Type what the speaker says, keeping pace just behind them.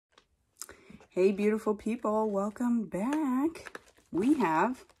Hey, beautiful people, welcome back. We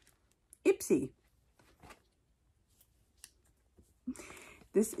have Ipsy.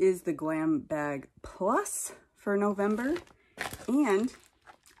 This is the Glam Bag Plus for November, and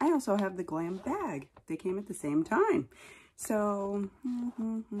I also have the Glam Bag. They came at the same time. So,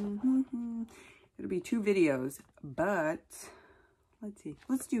 it'll be 2 videos, but let's see.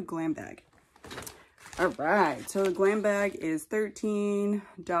 Let's do Glam Bag. All right, so the Glam Bag is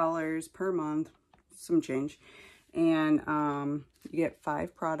 $13 per month, some change. And you get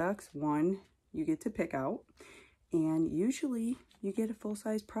 5 products. 1 you get to pick out. And usually you get a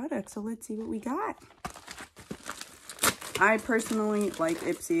full-size product. So let's see what we got. I personally like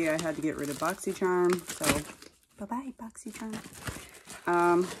Ipsy. I had to get rid of BoxyCharm. So bye-bye, BoxyCharm.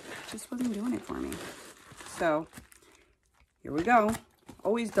 Just wasn't doing it for me. So here we go.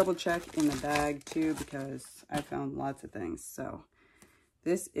 Always double check in the bag too, because I found lots of things. So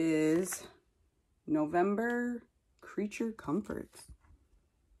this is November Creature Comforts.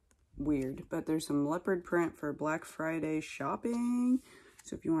 Weird, but there's some leopard print for Black Friday shopping.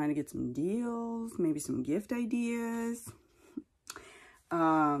 So if you want to get some deals, maybe some gift ideas.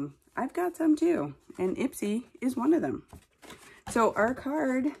 I've got some too, and Ipsy is one of them. So our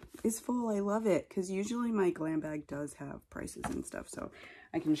card is full. I love it, because usually my Glam Bag does have prices and stuff, so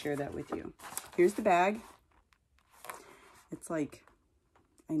I can share that with you. Here's the bag. It's like,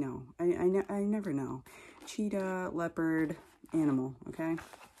 I know, I never know. Cheetah, leopard, animal, okay?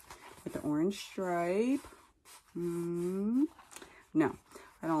 With the orange stripe. No,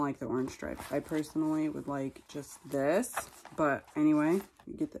 I don't like the orange stripe. I personally would like just this, but anyway,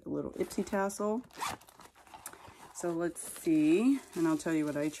 you get the little Ipsy tassel. So let's see, and I'll tell you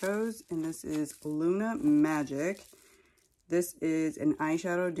what I chose. And this is Luna Magic. This is an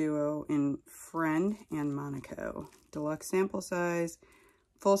eyeshadow duo in Friend and Monaco. Deluxe sample size.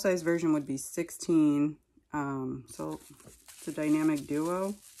 Full-size version would be 16. So it's a dynamic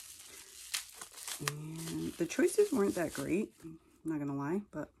duo. And the choices weren't that great, I'm not gonna lie,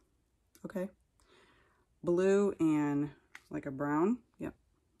 but okay. Blue and like a brown. Yep,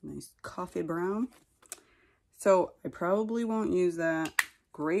 nice coffee brown. So I probably won't use that.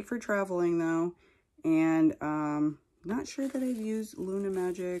 Great for traveling though. And not sure that I've used Luna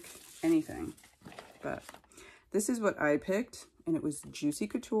Magic anything. But this is what I picked. And it was Juicy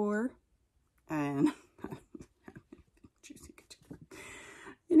Couture. And Juicy Couture.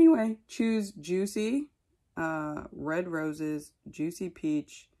 Anyway, choose Juicy, Red Roses, Juicy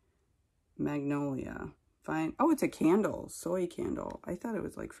Peach, Magnolia. Fine. Oh, it's a candle. Soy candle. I thought it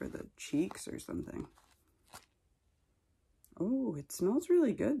was like for the cheeks or something. Oh, it smells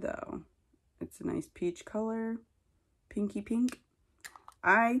really good though. It's a nice peach color, pinky pink.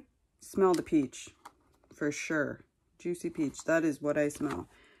 I smell the peach for sure. Juicy peach, that is what I smell.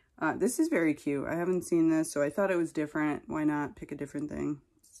 This is very cute. I haven't seen this, so I thought it was different. Why not pick a different thing?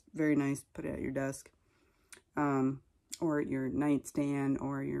 It's very nice. Put it at your desk, or your nightstand,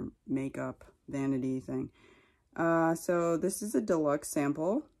 or your makeup vanity thing. So this is a deluxe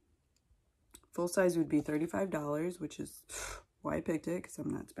sample. Full size would be $35, which is why I picked it, because I'm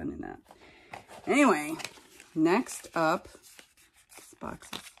not spending that. Anyway, next up, this box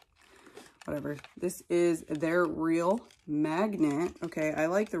is whatever. This is their Real Magnet. Okay, I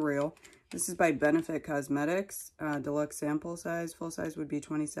like the Real. This is by Benefit Cosmetics. Deluxe sample size. Full size would be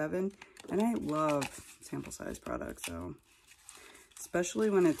 27. And I love sample size products, so especially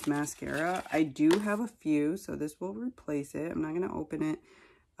when it's mascara. I do have a few, so this will replace it. I'm not going to open it.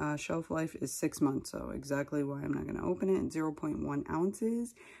 Shelf life is 6 months, so exactly why I'm not going to open it. It's 0.1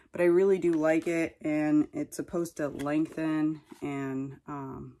 ounces, but I really do like it, and it's supposed to lengthen, and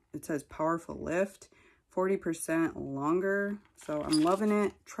it says powerful lift, 40% longer, so I'm loving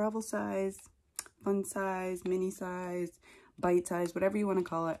it. Travel size, fun size, mini size, bite size, whatever you want to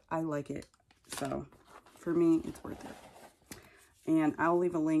call it, I like it. So for me, it's worth it. And I'll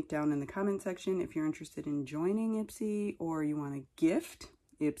leave a link down in the comment section if you're interested in joining Ipsy, or you want to gift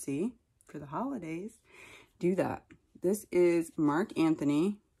Ipsy for the holidays. Do that. This is Marc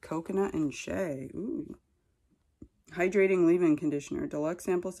Anthony Coconut and Shea. Ooh. Hydrating leave-in conditioner. Deluxe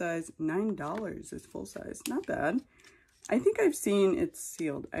sample size, $9 is full size. Not bad. I think I've seen it's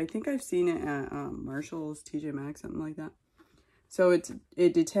sealed. I think I've seen it at Marshall's, TJ Maxx, something like that. So it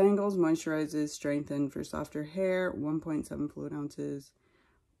detangles, moisturizes, strengthens for softer hair. 1.7 fluid ounces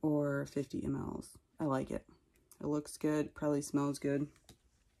or 50 mLs. I like it. It looks good. Probably smells good.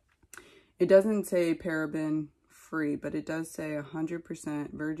 It doesn't say paraben free, but it does say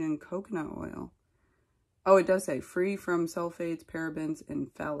 100% virgin coconut oil. Oh, it does say free from sulfates, parabens,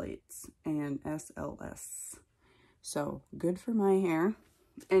 and phthalates, and SLS. So good for my hair.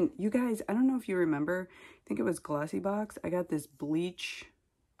 And you guys, I don't know if you remember, I think it was Glossy Box. I got this bleach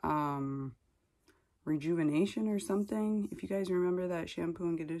rejuvenation or something. If you guys remember that shampoo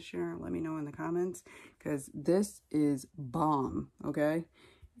and conditioner, let me know in the comments, because this is bomb. Okay,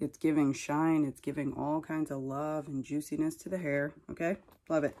 it's giving shine, it's giving all kinds of love and juiciness to the hair. Okay,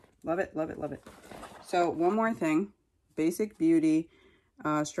 love it, love it, love it, love it. So one more thing, Basic Beauty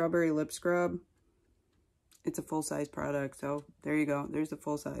strawberry lip scrub. It's a full-size product, so there you go, there's a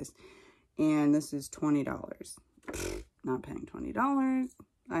full size, and this is $20. Not paying $20.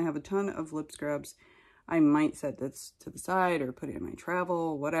 I have a ton of lip scrubs. I might set this to the side or put it in my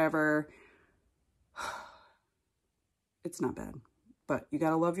travel, whatever. It's not bad, but you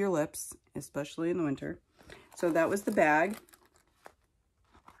gotta love your lips, especially in the winter. So that was the bag.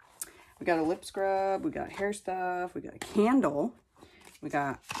 We got a lip scrub, we got hair stuff, we got a candle, we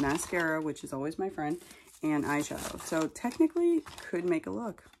got mascara, which is always my friend, and eyeshadow. So technically could make a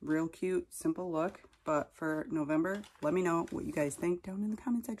look. Real cute, simple look. But for November, let me know what you guys think down in the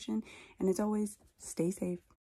comment section. And as always, stay safe.